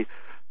really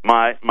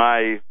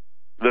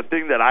the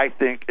thing that I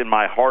think in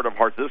my heart of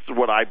hearts, this is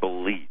what I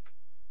believe.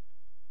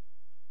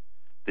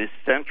 The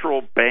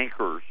central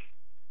bankers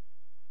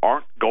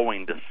aren't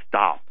going to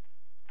stop.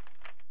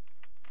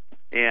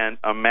 And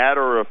a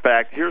matter of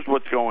fact, here's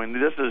what's going,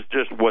 this is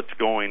just what's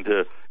going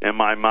to, in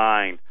my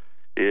mind,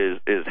 is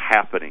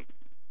happening.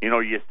 You know,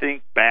 you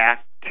think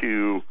back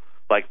to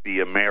like the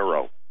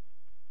Amero.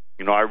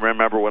 You know, I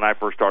remember when I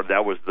first started,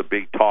 that was the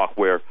big talk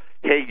where,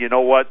 hey, you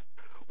know what?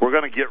 We're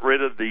going to get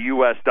rid of the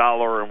U.S.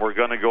 dollar and we're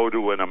going to go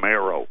to an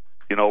Amero.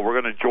 You know, we're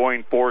going to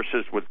join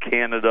forces with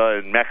Canada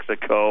and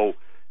Mexico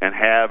and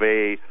have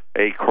a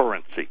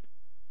currency,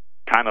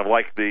 kind of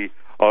like the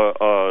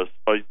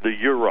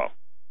euro.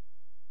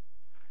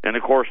 And,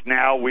 of course,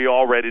 now we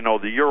already know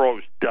the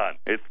euro's done.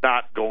 It's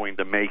not going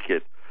to make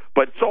it.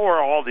 But so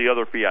are all the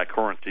other fiat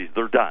currencies.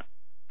 They're done.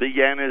 The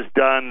yen is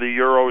done. The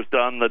euro's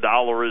done. The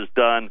dollar is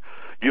done.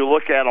 You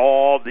look at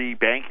all the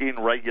banking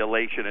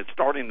regulation, it's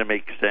starting to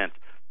make sense.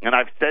 And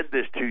I've said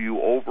this to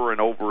you over and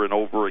over and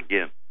over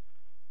again.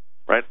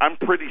 Right? I'm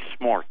pretty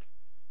smart.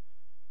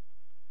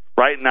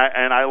 Right?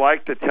 And I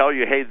like to tell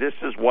you, hey, this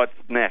is what's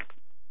next.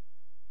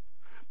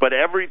 But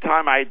every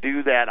time I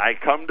do that, I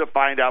come to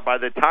find out by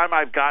the time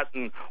I've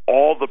gotten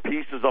all the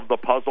pieces of the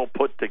puzzle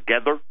put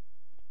together,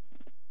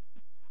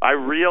 I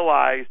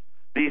realize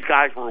these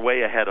guys were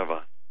way ahead of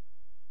us.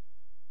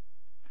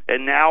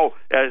 And now,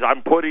 as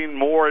I'm putting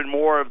more and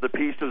more of the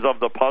pieces of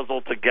the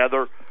puzzle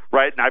together,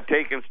 right, and I've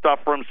taken stuff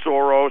from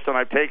Soros, and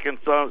I've taken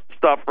some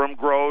stuff from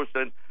Gross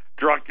and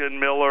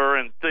Druckenmiller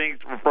and things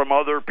from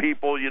other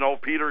people, you know,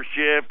 Peter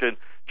Schiff and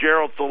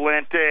Gerald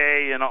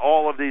Celente and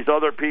all of these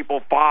other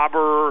people,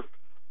 Faber,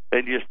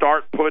 and you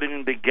start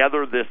putting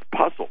together this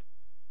puzzle.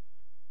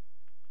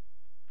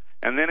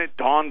 And then it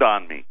dawned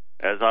on me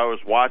as I was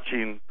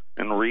watching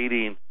and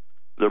reading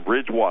the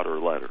Bridgewater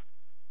letter.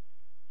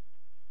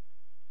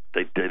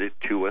 They did it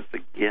to us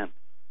again.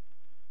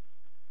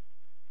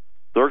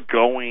 They're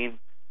going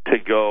to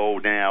go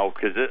now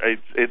because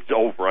it's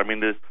over. I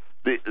mean,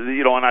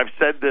 you know, and I've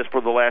said this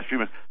for the last few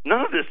minutes.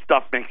 None of this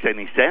stuff makes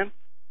any sense.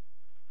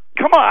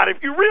 Come on,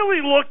 if you really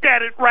looked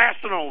at it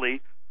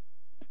rationally,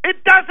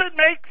 it doesn't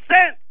make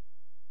sense.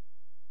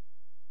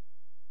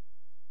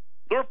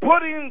 They're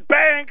putting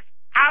banks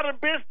out of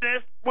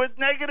business with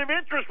negative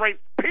interest rates,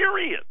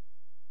 period.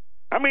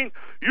 I mean,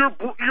 you're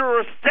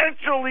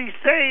essentially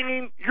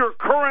saying your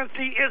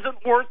currency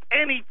isn't worth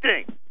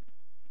anything.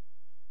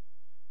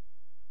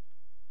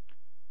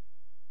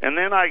 And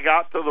then I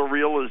got to the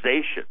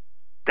realization,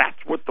 that's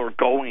what they're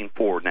going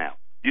for now.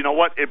 You know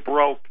what? It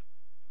broke.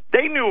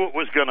 They knew it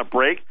was going to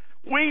break.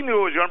 We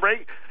knew it was going to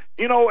break.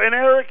 You know, and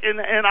Eric and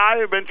I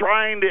have been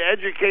trying to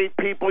educate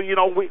people. You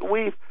know,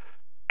 we've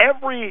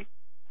every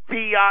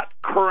fiat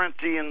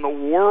currency in the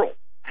world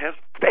has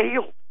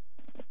failed.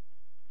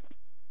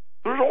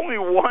 There's only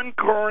one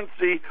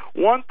currency,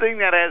 one thing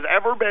that has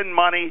ever been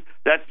money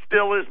that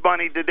still is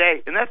money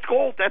today, and that's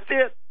gold. That's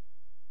it.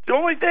 It's the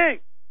only thing.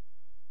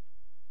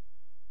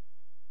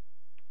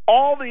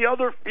 All the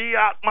other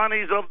fiat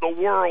monies of the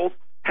world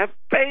have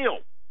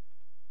failed.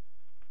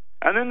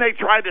 And then they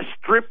try to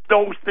strip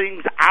those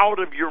things out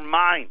of your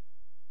mind.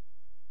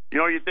 You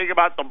know, you think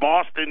about the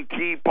Boston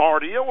Tea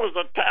Party. It was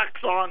a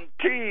tax on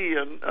tea,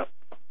 and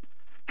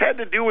had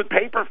to do with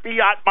paper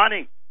fiat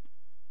money.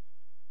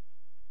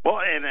 Well,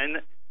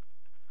 and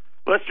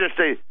let's just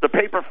say the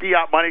paper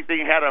fiat money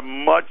thing had a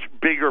much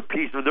bigger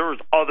piece. There was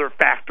other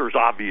factors,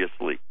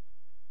 obviously.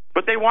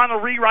 But they want to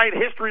rewrite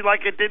history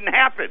like it didn't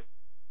happen.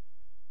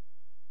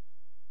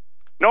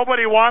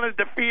 Nobody wanted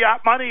the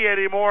fiat money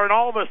anymore, and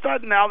all of a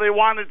sudden now they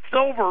wanted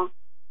silver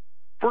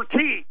for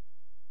tea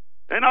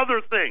and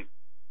other things.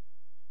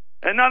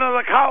 And none of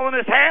the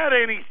colonists had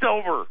any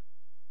silver.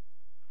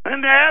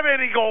 And they have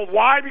any gold.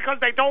 Why? Because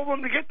they told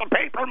them to get the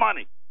paper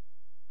money.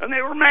 And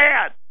they were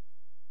mad.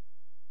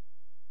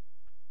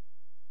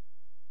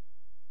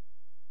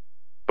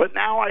 But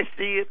now I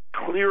see it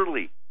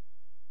clearly.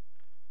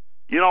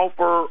 You know,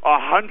 for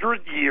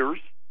 100 years,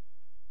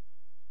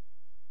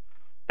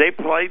 they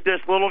played this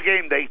little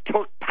game. They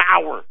took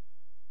power.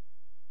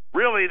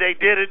 Really, they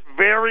did it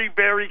very,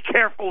 very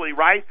carefully,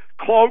 right?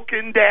 Cloak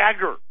and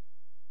dagger.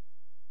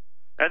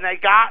 And they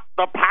got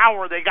the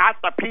power. They got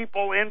the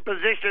people in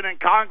position in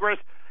Congress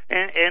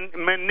and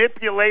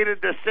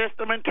manipulated the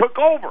system and took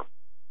over.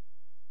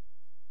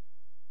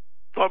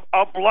 So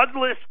a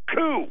bloodless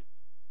coup.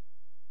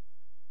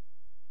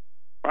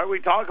 Right? We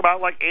talk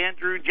about like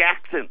Andrew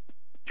Jackson.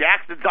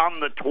 Jackson's on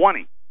the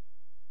 20.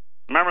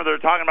 Remember, they're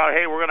talking about,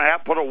 hey, we're going to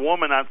put a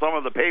woman on some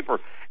of the paper.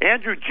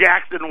 Andrew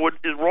Jackson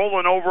is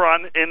rolling over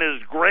in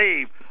his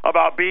grave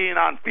about being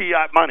on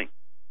fiat money.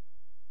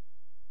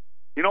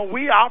 You know,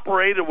 we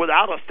operated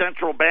without a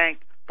central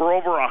bank for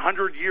over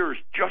 100 years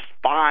just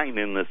fine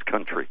in this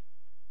country.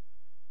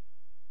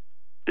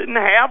 Didn't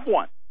have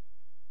one.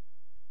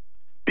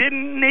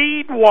 Didn't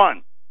need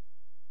one.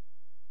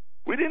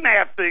 We didn't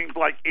have things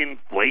like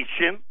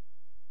inflation.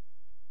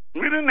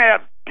 We didn't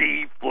have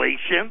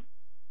deflation.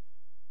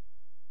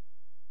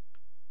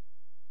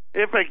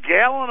 If a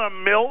gallon of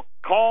milk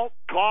cost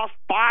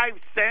 5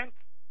 cents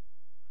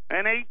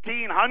in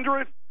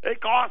 1800, it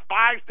cost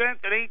 5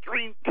 cents in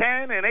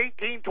 1810 and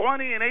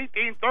 1820 and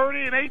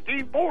 1830 and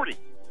 1840.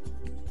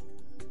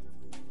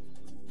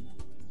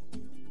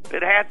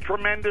 It had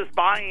tremendous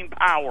buying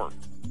power.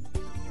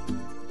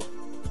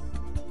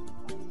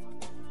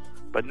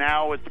 But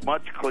now it's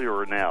much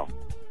clearer now.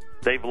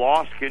 They've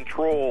lost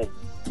control,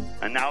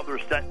 and now they're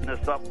setting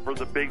us up for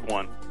the big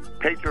one.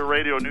 Patriot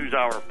Radio News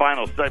Hour,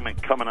 final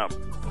segment coming up.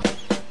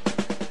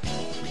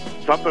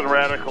 Something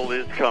radical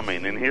is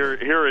coming, and here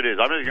it is.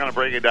 I'm just going to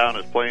break it down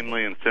as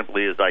plainly and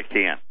simply as I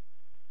can.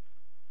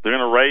 They're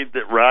going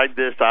to ride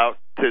this out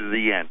to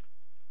the end.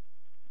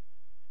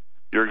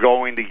 You're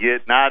going to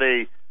get not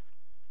a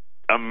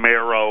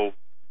Amero,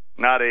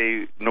 not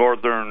a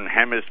Northern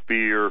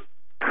Hemisphere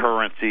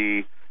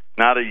currency,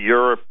 not a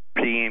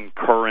European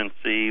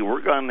currency.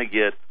 We're going to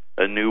get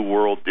a new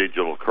world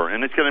digital currency,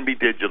 and it's going to be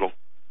digital.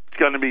 It's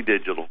going to be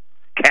digital.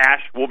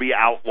 Cash will be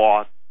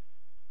outlawed.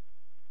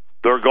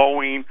 They're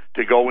going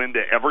to go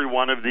into every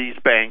one of these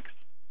banks,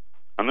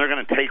 and they're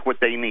going to take what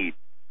they need.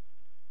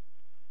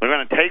 They're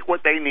going to take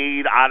what they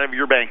need out of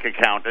your bank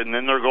account, and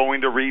then they're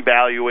going to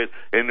revalue it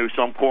into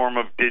some form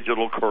of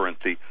digital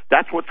currency.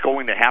 That's what's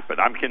going to happen.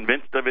 I'm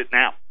convinced of it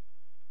now.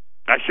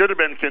 I should have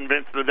been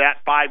convinced of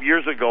that 5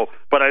 years ago,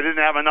 but I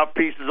didn't have enough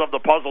pieces of the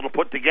puzzle to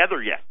put together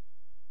yet.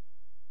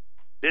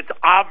 It's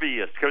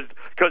obvious because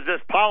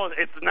this policy,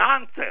 it's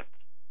nonsense.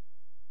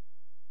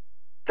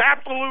 It's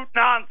absolute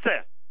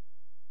nonsense.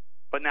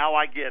 But now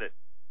I get it.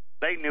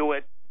 They knew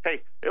it.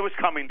 Hey, it was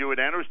coming to an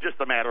end. It was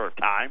just a matter of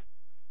time.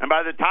 And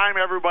by the time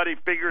everybody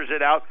figures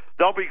it out,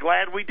 they'll be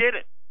glad we did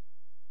it.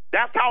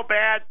 That's how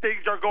bad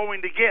things are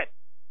going to get.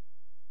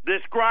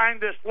 This grind,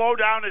 this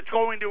slowdown, it's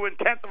going to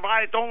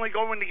intensify. It's only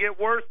going to get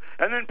worse.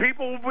 And then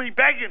people will be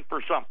begging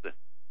for something.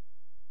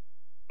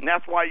 And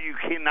that's why you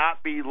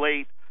cannot be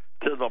late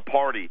to the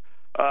party.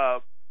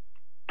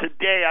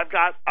 Today, I've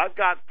got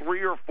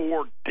 3 or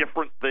 4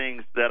 different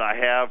things that I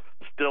have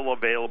still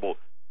available.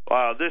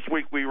 This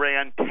week we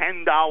ran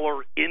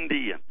 $10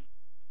 Indians.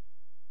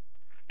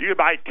 You can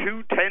buy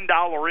 2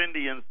 $10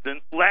 Indians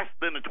less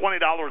than a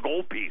 $20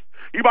 gold piece.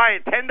 You buy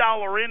a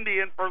 $10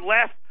 Indian for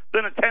less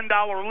than a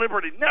 $10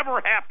 Liberty.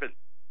 Never happened.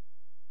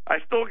 I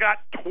still got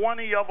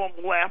 20 of them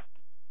left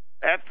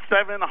at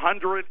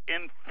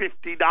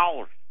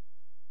 $750.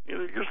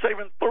 You're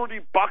saving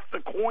 $30 a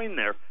coin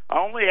there. I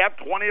only have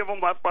 20 of them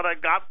left, but I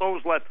got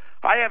those left.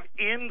 I have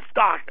in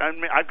stock.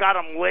 I've got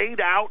them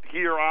laid out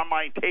here on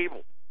my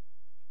table.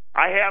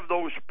 I have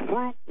those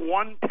Proof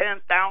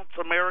 1/10-ounce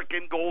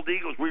American Gold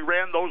Eagles. We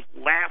ran those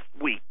last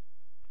week.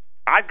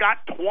 I've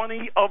got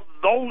 20 of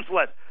those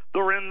left.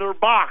 They're in their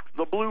box,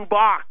 the blue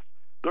box.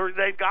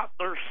 They've got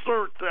their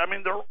certs. I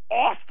mean, they're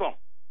awesome.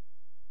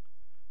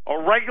 A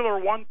regular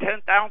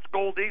 1/10-ounce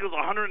Gold Eagle is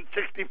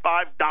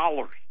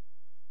 $165.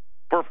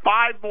 For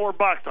 $5 more,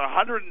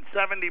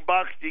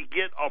 $170, you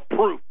get a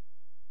Proof.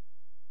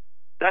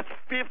 That's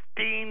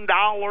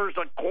 $15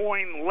 a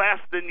coin less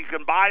than you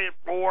can buy it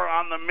for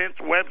on the Mint's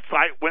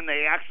website when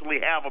they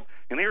actually have them.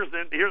 And here's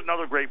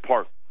another great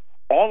part.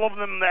 All of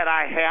them that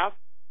I have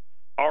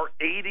are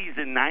 80s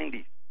and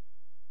 90s.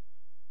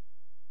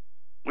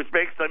 which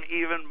makes them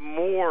even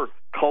more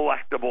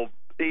collectible,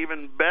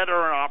 even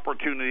better an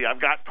opportunity.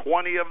 I've got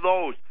 20 of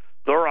those.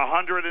 They're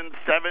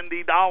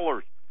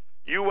 $170.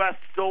 U.S.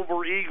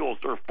 Silver Eagles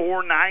are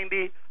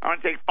 $490. I'm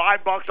going to take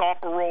 $5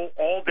 off a roll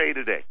all day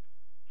today.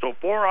 So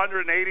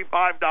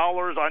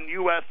 $485 on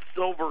U.S.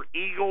 Silver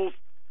Eagles.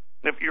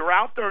 If you're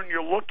out there and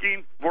you're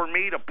looking for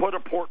me to put a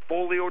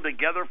portfolio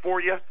together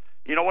for you,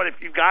 you know what? If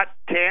you've got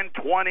 $10,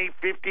 $20,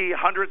 $50,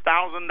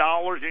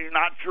 $100,000 and you're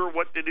not sure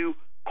what to do,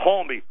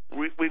 call me.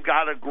 We've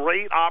got a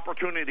great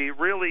opportunity. It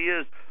really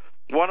is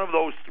one of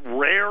those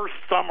rare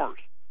summers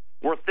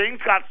where things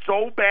got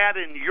so bad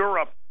in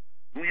Europe.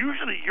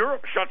 Usually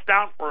Europe shuts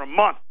down for a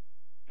month,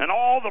 and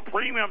all the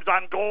premiums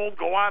on gold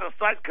go out of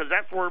sight because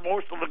that's where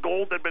most of the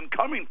gold had been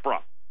coming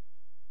from.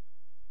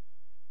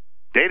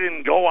 They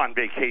didn't go on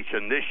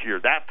vacation this year.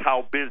 That's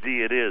how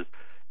busy it is.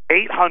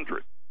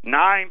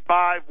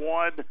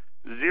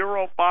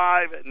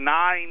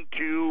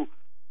 800-951-0592.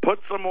 Put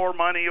some more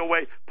money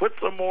away. Put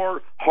some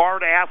more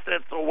hard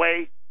assets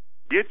away.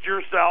 Get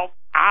yourself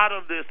out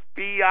of this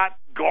fiat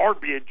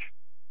garbage.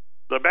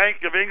 The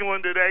Bank of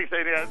England today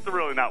saying, yeah, it's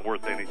really not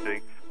worth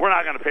anything. We're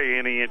not going to pay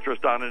any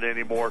interest on it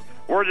anymore.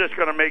 We're just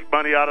going to make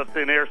money out of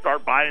thin air,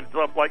 start buying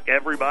stuff like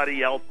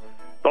everybody else.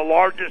 The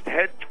largest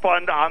hedge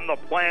fund on the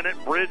planet,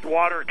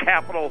 Bridgewater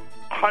Capital,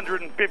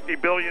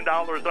 $150 billion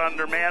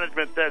under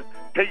management, says,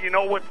 hey, you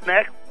know what's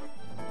next?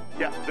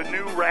 Yeah, the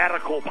new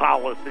radical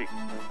policy.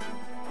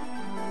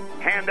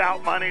 Hand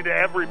out money to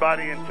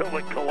everybody until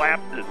it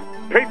collapses.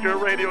 Patriot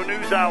Radio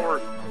News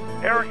Hour.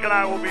 Eric and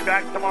I will be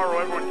back tomorrow.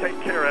 Everyone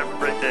take care. Have a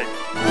great day.